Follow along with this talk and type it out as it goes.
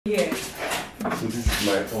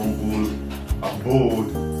my humble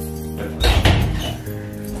abode.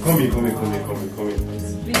 Come in.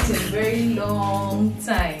 It's been a very long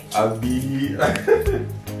time. Abi.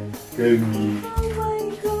 Tell me. Oh my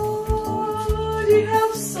God, you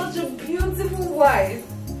have such a beautiful wife.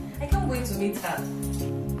 I can't wait to meet her.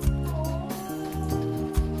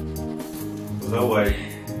 Was that why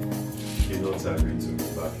you not agree to me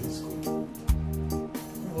back in school?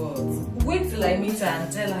 What? Wait till I meet her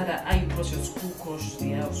and tell her that I brought your school crush to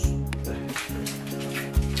the house.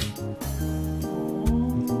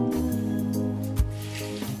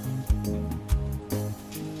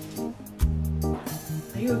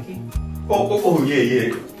 Are you okay? Oh,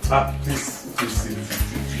 yeah. Please.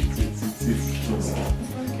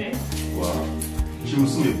 Okay. Wow. She will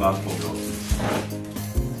soon be back from now.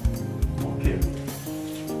 Okay.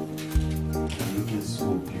 You're looking so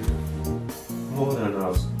beautiful. More than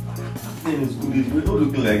us. In school days, we're not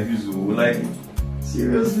looking like this. Like,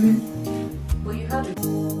 seriously? But you have it.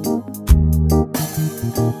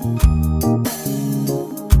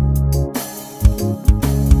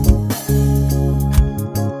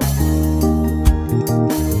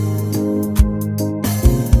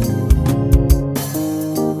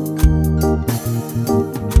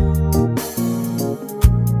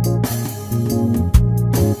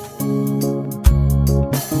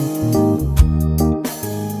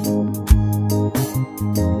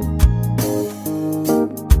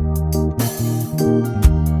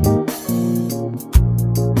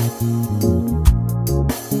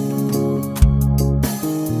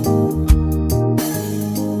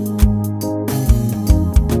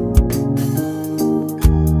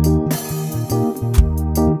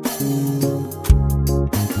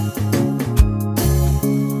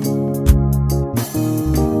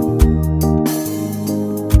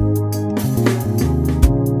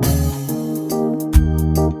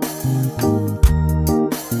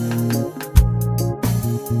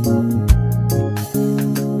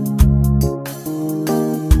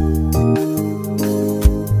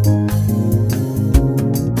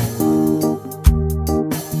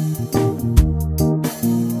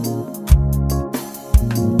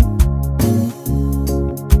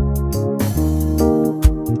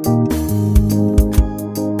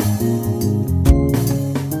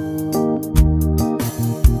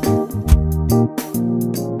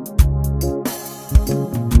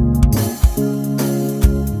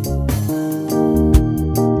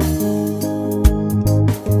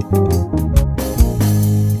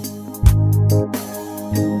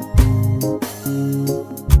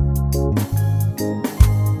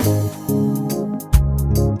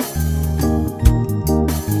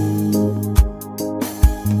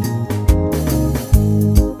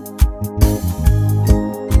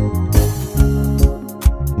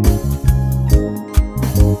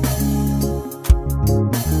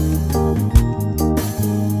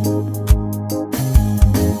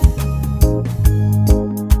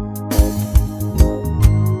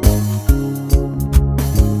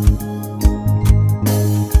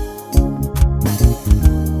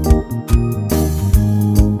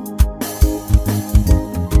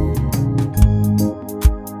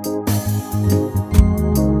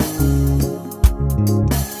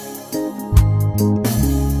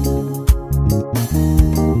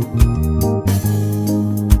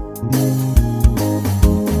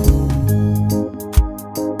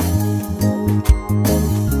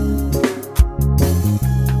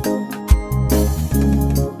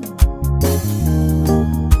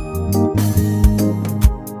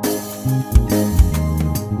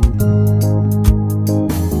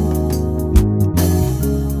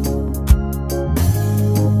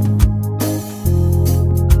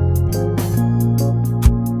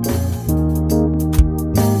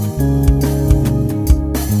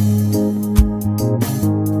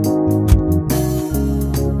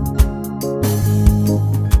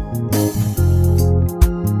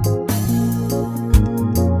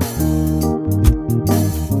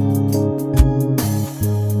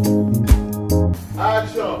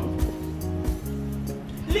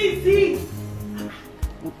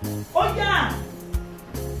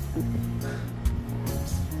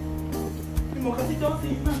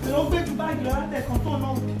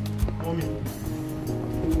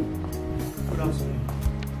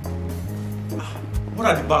 What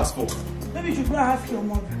are the bags for? Maybe you should go and ask your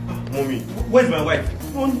mother. Mommy, where's my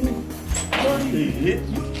wife? Mommy. Hey.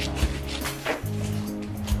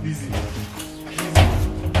 Lizzie.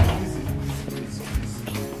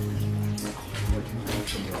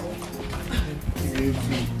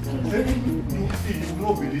 You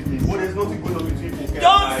don't believe me. Well, there's nothing going on between you.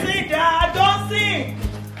 Don't sing, Dad. Don't sing.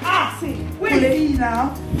 Ah, sing. Wait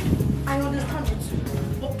now. I understand you too.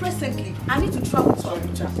 recently. I need to travel to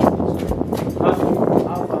Abuja.